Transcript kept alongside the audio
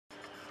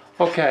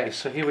Okay,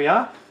 so here we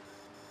are.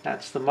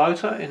 That's the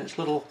motor in its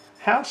little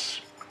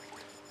house.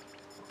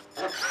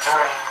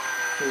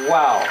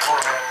 Wow.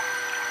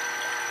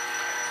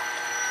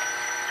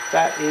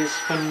 That is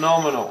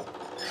phenomenal.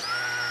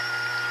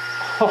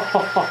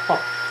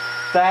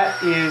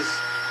 That is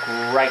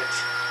great.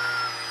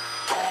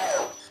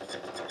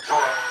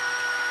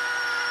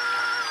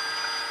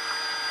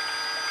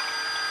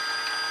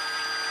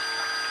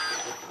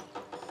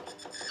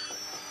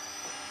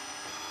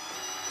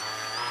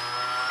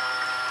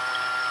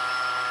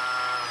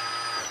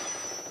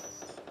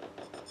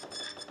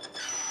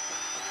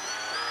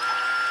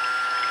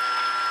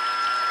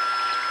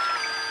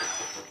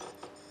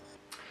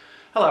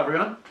 Hello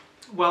everyone.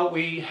 Well,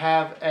 we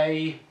have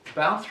a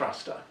bow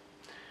thruster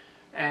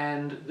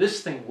and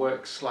this thing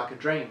works like a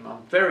dream.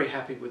 I'm very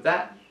happy with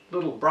that.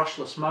 Little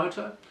brushless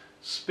motor,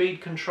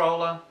 speed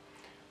controller,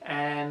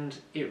 and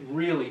it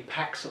really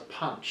packs a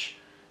punch.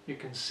 You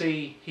can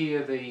see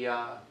here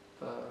the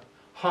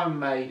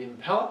homemade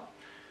impeller,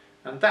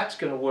 and that's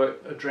going to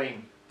work a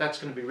dream. That's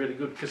going to be really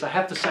good because I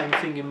have the same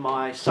thing in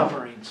my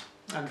submarines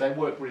and they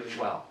work really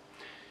well.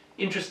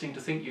 Interesting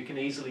to think you can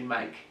easily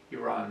make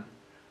your own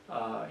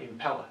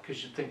impeller,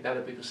 because you'd think that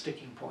would be the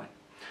sticking point.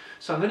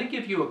 So I'm going to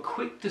give you a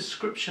quick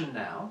description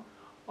now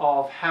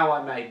of how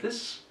I made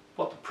this,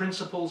 what the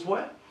principles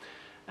were,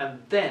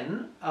 and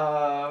then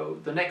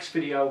the next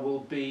video will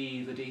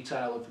be the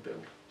detail of the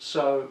build.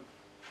 So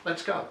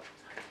let's go.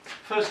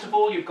 First of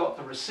all, you've got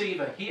the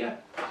receiver here.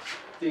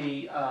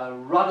 The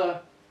rudder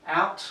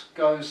out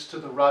goes to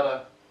the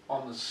rudder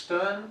on the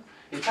stern.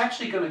 It's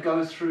actually going to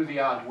go through the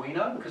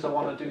Arduino because I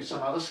want to do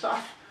some other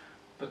stuff,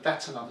 but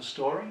that's another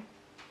story.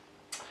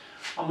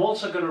 I'm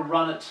also going to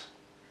run it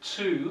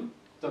to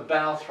the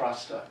bow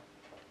thruster.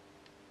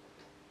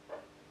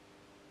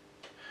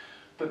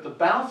 But the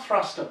bow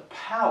thruster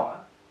power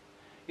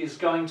is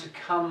going to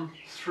come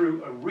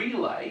through a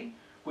relay,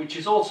 which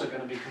is also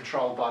going to be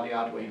controlled by the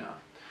Arduino.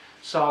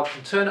 So I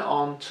can turn it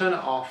on, turn it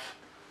off,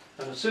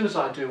 and as soon as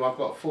I do, I've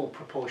got full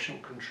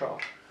proportional control.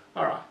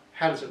 Alright,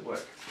 how does it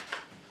work?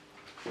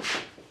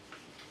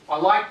 I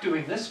like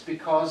doing this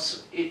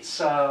because it's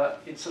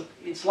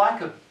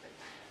like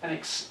an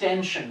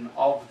extension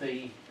of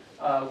the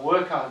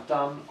work I've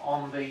done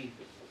on the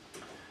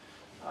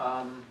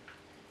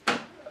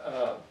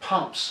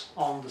pumps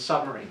on the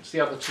submarines,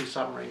 the other two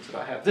submarines that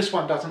I have. This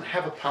one doesn't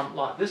have a pump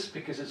like this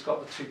because it's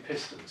got the two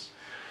pistons.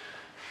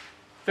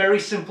 Very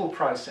simple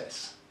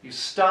process. You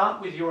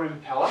start with your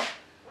impeller,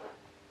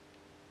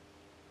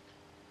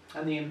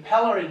 and the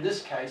impeller in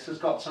this case has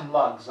got some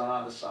lugs on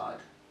either side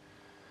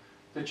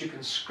that you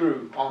can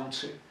screw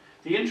onto.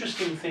 The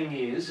interesting thing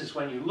is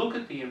when you look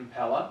at the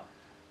impeller,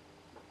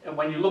 and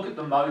when you look at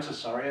the motor,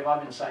 sorry,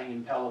 I've been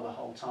saying impeller the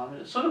whole time,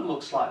 and it sort of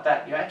looks like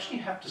that. You actually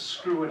have to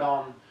screw it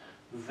on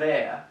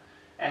there,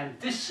 and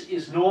this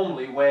is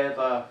normally where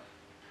the,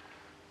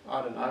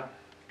 I don't know,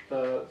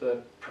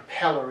 the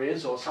propeller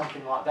is or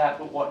something like that,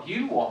 but what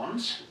you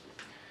want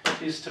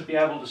is to be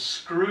able to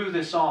screw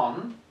this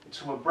on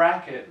to a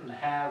bracket and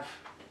have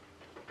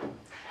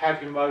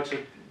your motor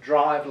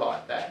drive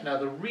like that. Now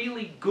the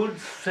really good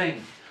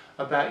thing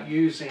about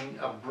using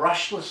a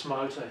brushless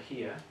motor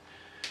here,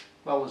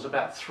 well, there's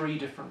about 3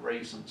 different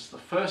reasons. The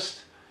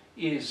first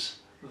is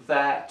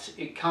that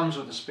it comes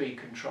with a speed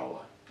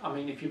controller. I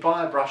mean, if you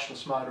buy a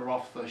brushless motor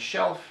off the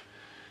shelf,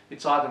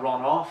 it's either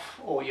on off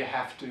or you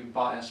have to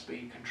buy a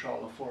speed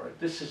controller for it.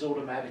 This is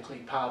automatically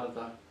part of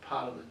the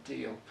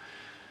deal.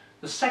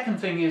 The second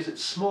thing is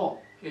it's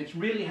small. It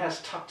really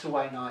has tucked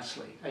away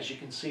nicely, as you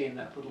can see in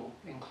that little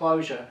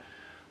enclosure.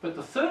 But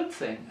the third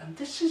thing, and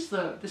this is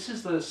the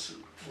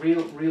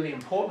really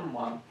important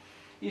one,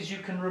 is you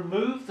can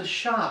remove the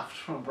shaft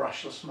from a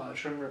brushless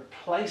motor and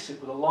replace it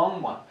with a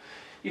long one.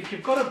 If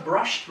you've got a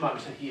brushed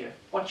motor here,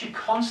 what you're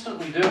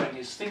constantly doing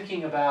is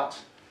thinking about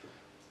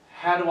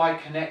how do I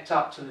connect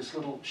up to this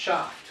little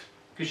shaft,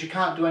 because you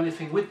can't do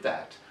anything with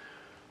that.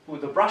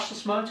 With a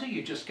brushless motor,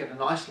 you just get a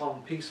nice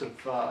long piece of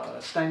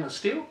stainless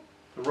steel,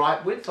 the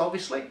right width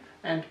obviously,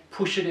 and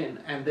push it in,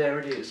 and there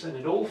it is, and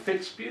it all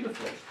fits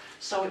beautifully.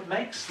 So it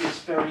makes this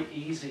very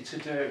easy to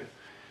do.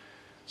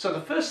 So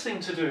the first thing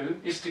to do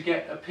is to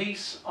get a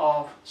piece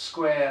of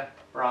square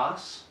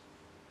brass,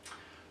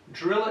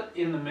 drill it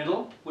in the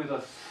middle with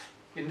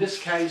in this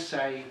case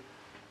a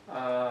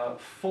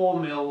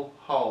 4mm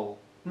hole.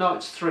 No,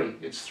 it's 3.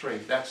 It's 3.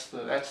 That's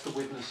the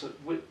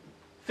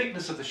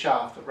thickness of the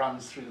shaft that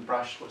runs through the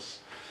brushless.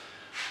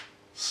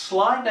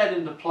 Slide that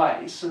into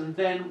place, and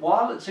then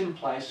while it's in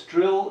place,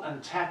 drill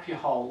and tap your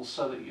holes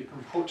so that you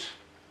can put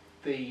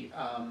the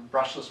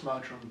brushless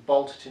motor and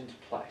bolt it into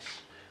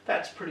place.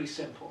 That's pretty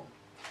simple.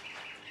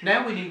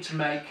 Now we need to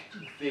make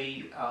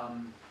the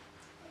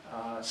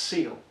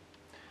seal.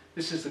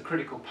 This is the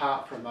critical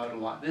part for a motor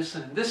like this,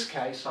 and in this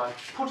case I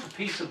put a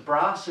piece of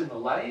brass in the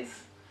lathe.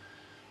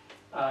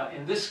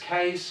 In this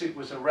case it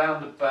was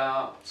around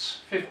about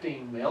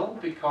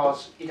 15mm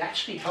because it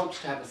actually helps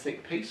to have a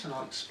thick piece, and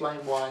I'll explain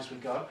why as we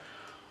go.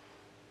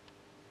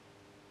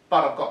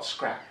 But I've got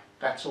scrap,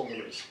 that's all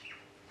there is.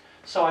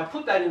 So I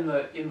put that in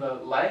the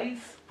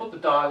lathe, put the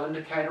dial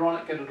indicator on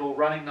it, get it all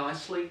running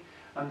nicely,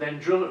 and then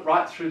drill it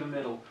right through the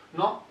middle.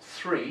 Not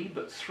 3,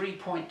 but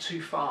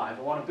 3.25. I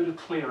want a bit of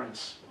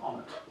clearance on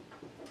it.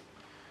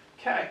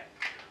 Okay,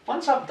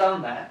 once I've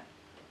done that,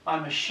 I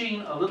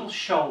machine a little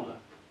shoulder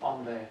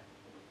on there,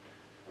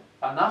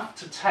 enough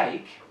to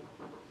take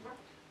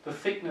the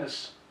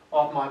thickness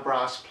of my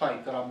brass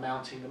plate that I'm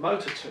mounting the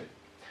motor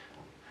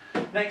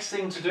to. Next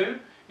thing to do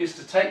is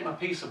to take my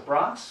piece of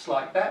brass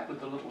like that with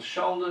the little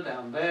shoulder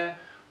down there,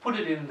 put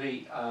it in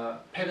the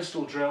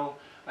pedestal drill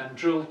and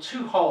drill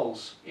 2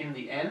 holes in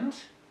the end,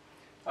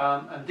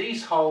 and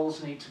these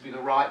holes need to be the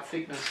right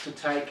thickness to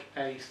take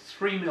a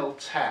 3mm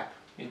tap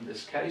in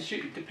this case.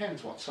 It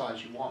depends what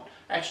size you want.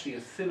 Actually a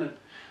thinner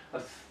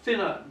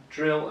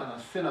drill and a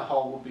thinner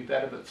hole would be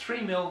better, but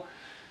 3mm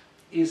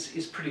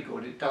is pretty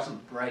good. It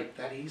doesn't break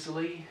that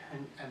easily,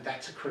 and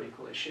that's a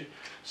critical issue.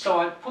 So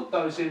I put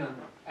those in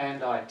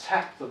and I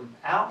tap them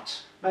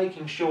out,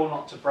 making sure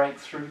not to break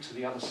through to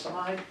the other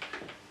side.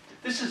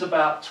 This is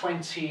about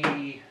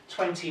 20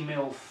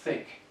 mil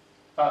thick,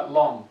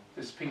 long,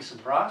 this piece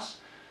of brass.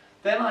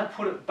 Then I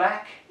put it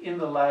back in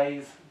the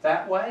lathe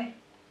that way.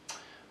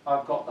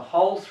 I've got the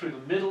hole through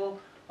the middle,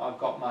 I've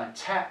got my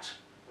tapped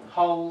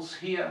holes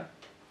here.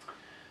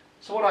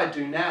 So what I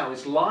do now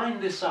is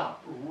line this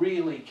up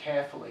really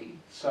carefully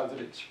so that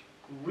it's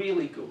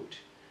really good.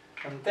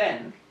 And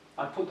then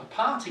I put the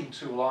parting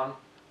tool on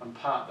and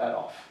part that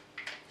off.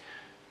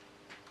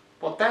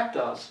 What that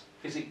does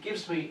is it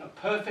gives me a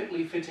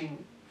perfectly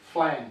fitting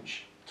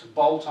flange to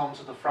bolt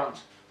onto the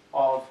front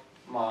of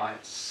my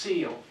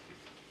seal.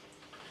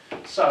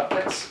 So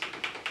this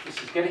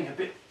is getting a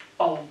bit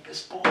old,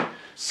 this board.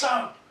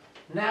 So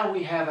now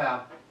we have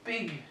our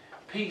big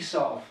piece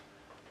of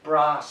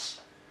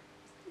brass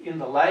in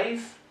the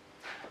lathe.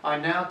 I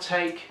now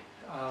take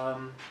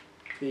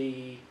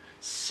the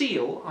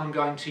seal I'm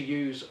going to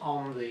use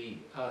on the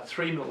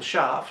 3mm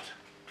shaft.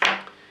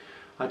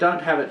 I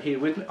don't have it here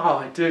with me. Oh,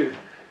 I do.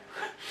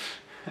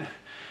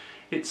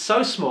 It's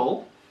so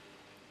small,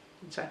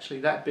 it's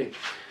actually that big.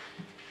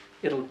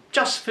 It'll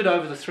just fit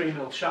over the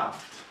 3mm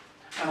shaft.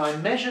 And I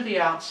measure the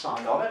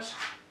outside of it,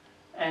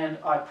 and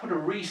I put a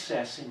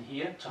recess in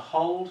here to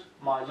hold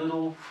my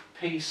little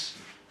piece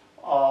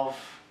of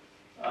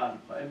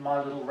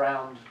my little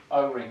round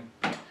O-ring.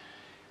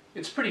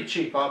 It's pretty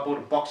cheap. I bought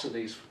a box of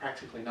these for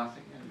practically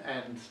nothing,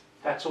 and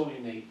that's all you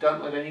need.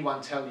 Don't let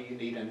anyone tell you you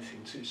need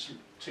anything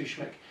too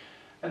schmick.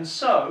 And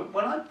so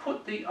when I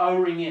put the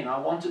O-ring in, I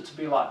want it to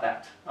be like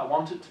that. I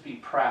want it to be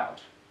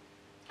proud.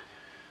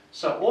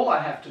 So all I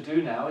have to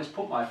do now is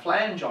put my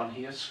flange on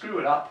here, screw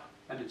it up,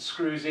 and it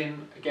screws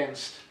in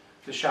against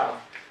the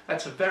shaft.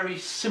 That's a very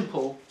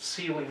simple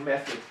sealing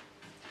method.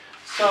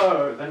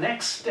 So the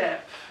next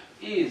step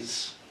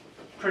is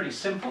pretty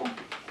simple.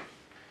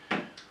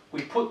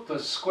 We put the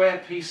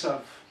square piece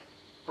of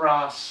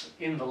brass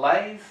in the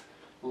lathe,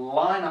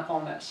 line up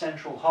on that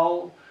central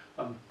hole,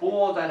 and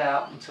bore that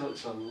out until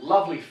it's a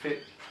lovely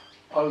fit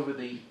over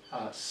the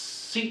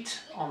seat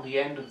on the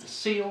end of the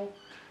seal,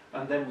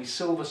 and then we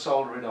silver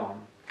solder it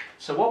on.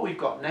 So what we've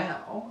got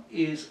now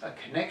is a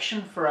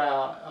connection for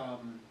our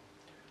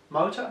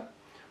motor.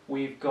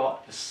 We've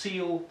got a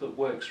seal that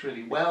works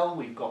really well.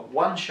 We've got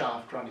one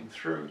shaft running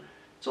through.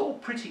 It's all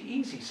pretty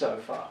easy so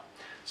far.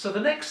 So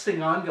the next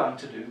thing I'm going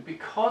to do,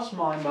 because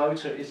my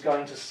motor is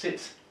going to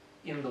sit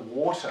in the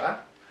water,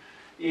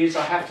 is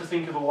I have to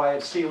think of a way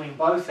of sealing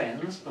both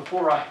ends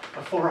before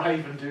I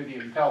even do the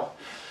impeller.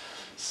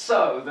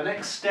 So the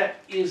next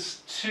step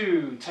is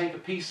to take a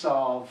piece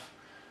of,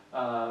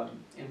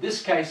 in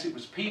this case it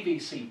was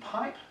PVC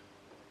pipe,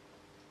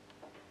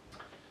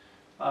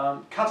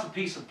 cut a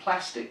piece of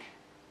plastic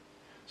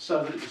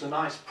so that it was a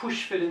nice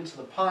push fit into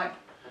the pipe,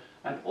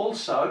 and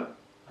also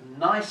a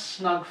nice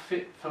snug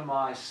fit for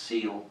my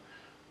seal.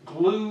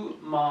 Glue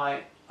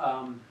my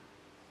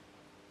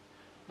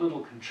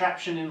little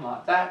contraption in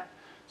like that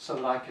so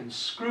that I can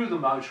screw the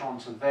motor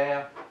onto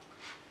there,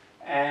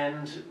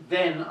 and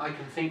then I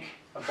can think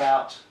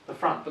about the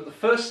front. But the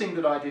first thing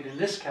that I did in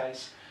this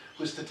case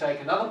was to take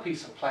another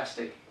piece of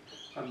plastic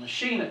and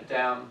machine it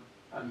down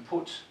and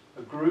put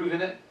a groove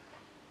in it,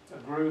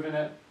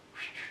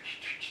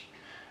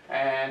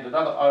 and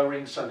another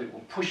O-ring so that it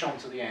will push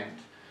onto the end.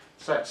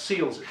 So that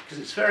seals it, because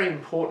it's very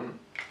important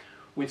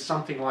with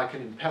something like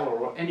an impeller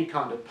or any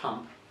kind of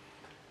pump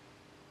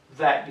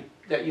that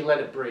you let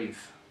it breathe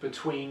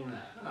between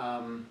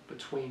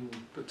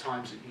the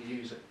times that you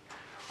use it.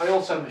 I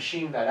also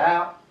machined that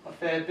out a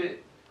fair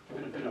bit,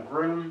 give it a bit of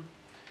room,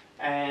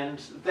 and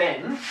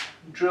then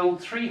drilled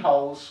 3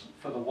 holes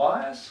for the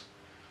wires,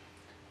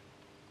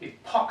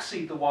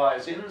 epoxied the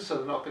wires in so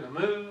they're not going to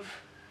move,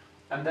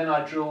 and then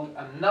I drilled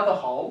another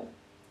hole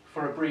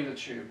for a breather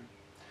tube.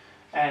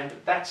 And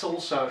that's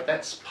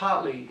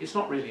partly, it's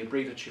not really a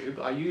breather tube,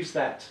 I use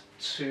that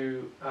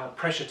to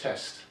pressure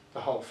test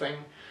the whole thing,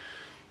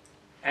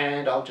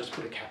 and I'll just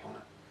put a cap on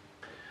it.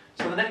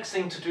 So the next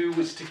thing to do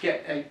was to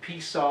get a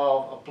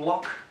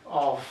block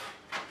of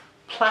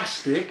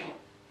plastic,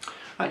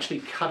 I actually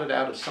cut it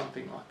out of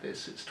something like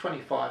this. It's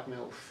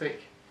 25mm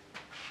thick.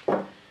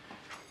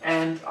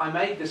 And I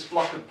made this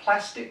block of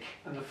plastic,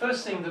 and the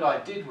first thing that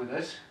I did with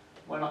it,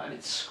 and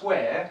it's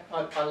square,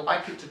 I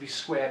like it to be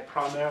square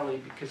primarily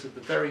because of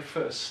the very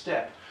first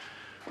step,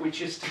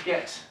 which is to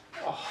get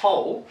a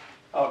hole.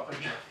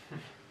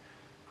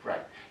 Great,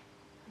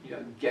 you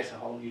don't get a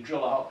hole, you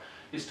drill a hole.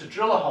 Is to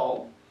drill a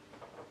hole.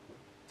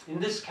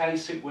 In this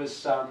case it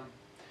was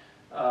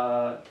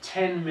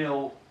 10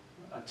 mil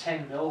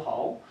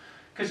hole.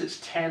 Because it's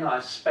 10, I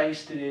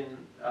spaced it in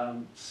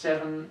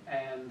 7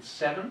 and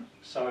 7,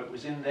 so it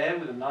was in there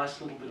with a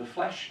nice little bit of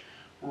flesh,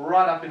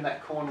 right up in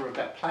that corner of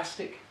that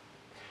plastic.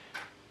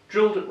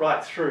 Drilled it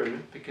right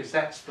through because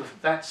that's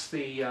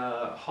the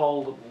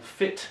hole that will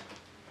fit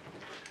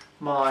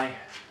my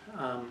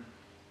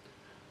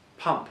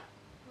pump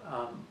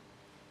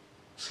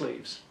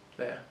sleeves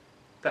there.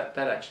 That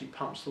actually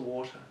pumps the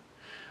water.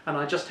 And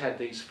I just had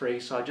these free,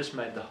 so I just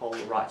made the hole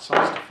the right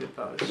size to fit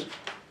those.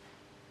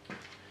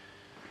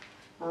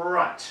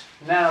 Right,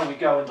 now we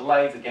go in the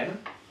lathe again,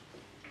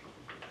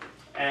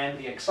 and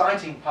the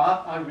exciting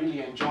part, I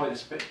really enjoy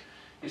this bit,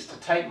 is to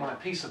take my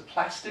piece of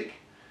plastic.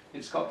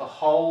 It's got the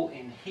hole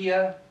in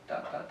here,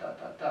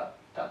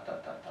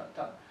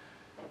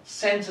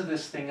 center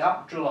this thing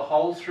up, drill a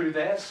hole through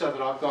there so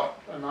that I've got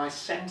a nice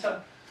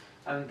center,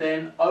 and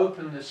then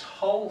open this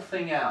whole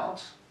thing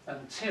out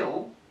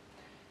until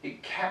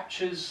it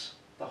captures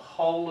the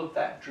whole of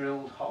that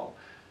drilled hole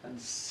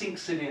and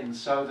sinks it in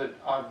so that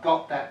I've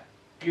got that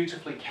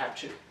beautifully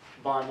captured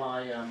by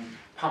my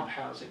pump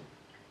housing.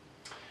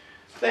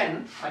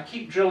 Then I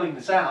keep drilling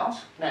this out,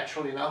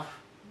 naturally enough,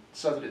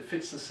 so that it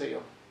fits the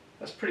seal.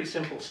 That's pretty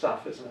simple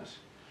stuff, isn't it?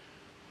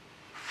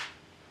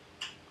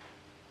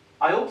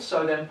 I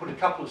also then put a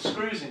couple of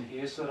screws in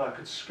here so that I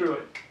could screw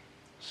it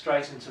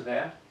straight into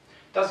there.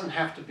 It doesn't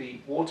have to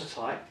be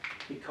watertight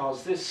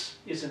because this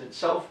is in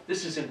itself,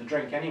 this is in the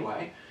drink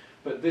anyway,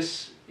 but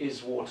this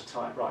is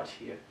watertight right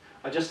here.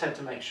 I just had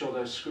to make sure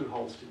those screw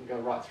holes didn't go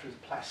right through the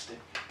plastic.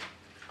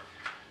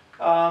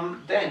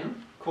 Then,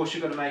 of course,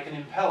 you've got to make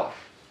an impeller.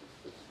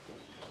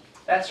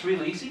 That's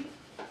real easy.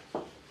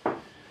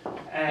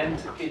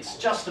 And it's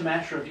just a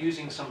matter of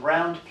using some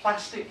round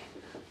plastic,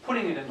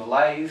 putting it in the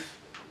lathe.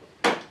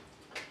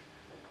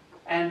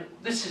 And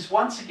this is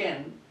once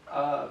again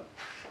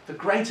the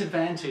great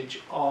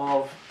advantage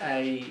of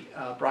a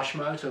brush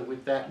motor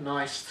with that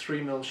nice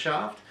 3mm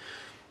shaft.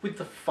 With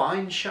the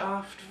fine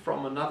shaft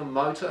from another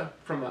motor,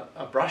 from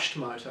a brushed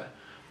motor,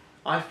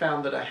 I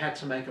found that I had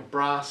to make a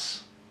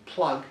brass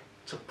plug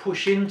to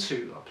push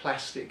into a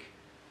plastic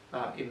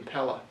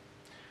impeller.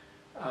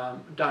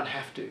 Don't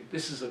have to.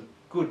 This is a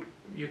good,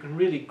 you can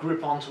really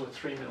grip onto a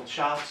 3mm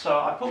shaft. So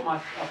I put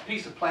a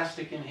piece of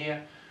plastic in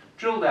here,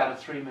 drilled out a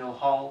 3mm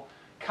hole,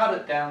 cut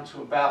it down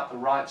to about the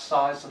right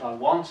size that I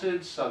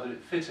wanted so that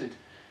it fitted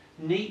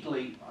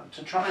neatly.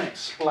 To try and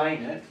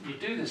explain it, you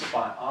do this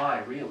by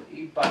eye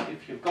really, but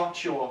if you've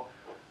got your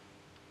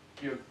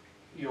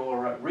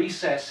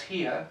recess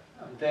here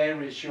and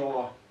there is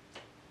your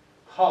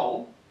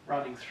hole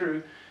running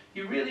through,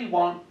 you really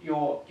want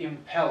your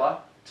impeller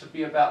to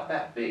be about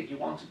that big. You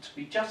want it to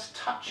be just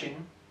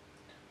touching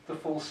the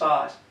full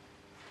size,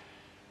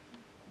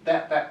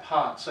 that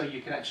part, so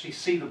you can actually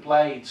see the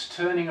blades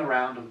turning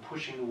around and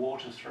pushing the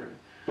water through.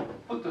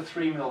 Put the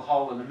 3mm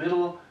hole in the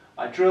middle.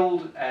 I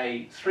drilled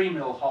a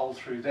 3mm hole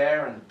through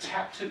there and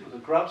tapped it with a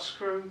grub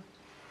screw.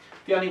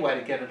 The only way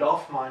to get it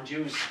off, mind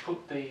you, is to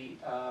put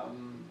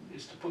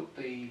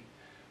the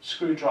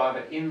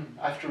screwdriver in.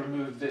 I have to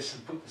remove this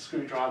and put the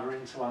screwdriver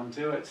in to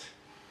undo it.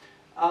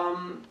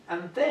 And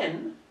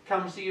then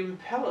comes the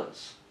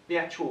impellers, the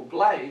actual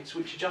blades,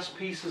 which are just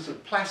pieces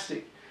of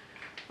plastic.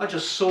 I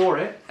just saw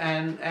it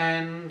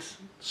and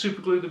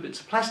super glued the bits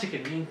of plastic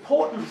in. The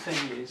important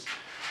thing is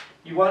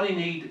you only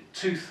need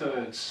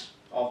 2/3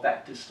 of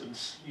that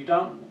distance. You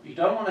don't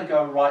want to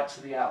go right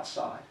to the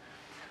outside.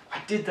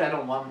 I did that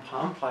on one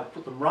pump. I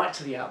put them right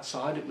to the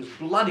outside. It was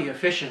bloody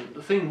efficient.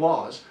 The thing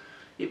was,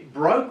 it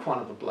broke one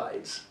of the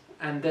blades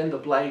and then the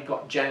blade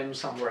got jammed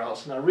somewhere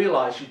else, and I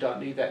realised you don't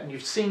need that, and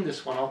you've seen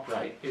this one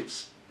operate.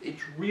 It's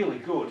really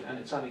good, and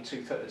it's only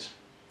 2/3.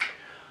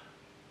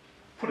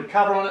 Put a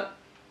cover on it,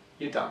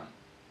 you're done.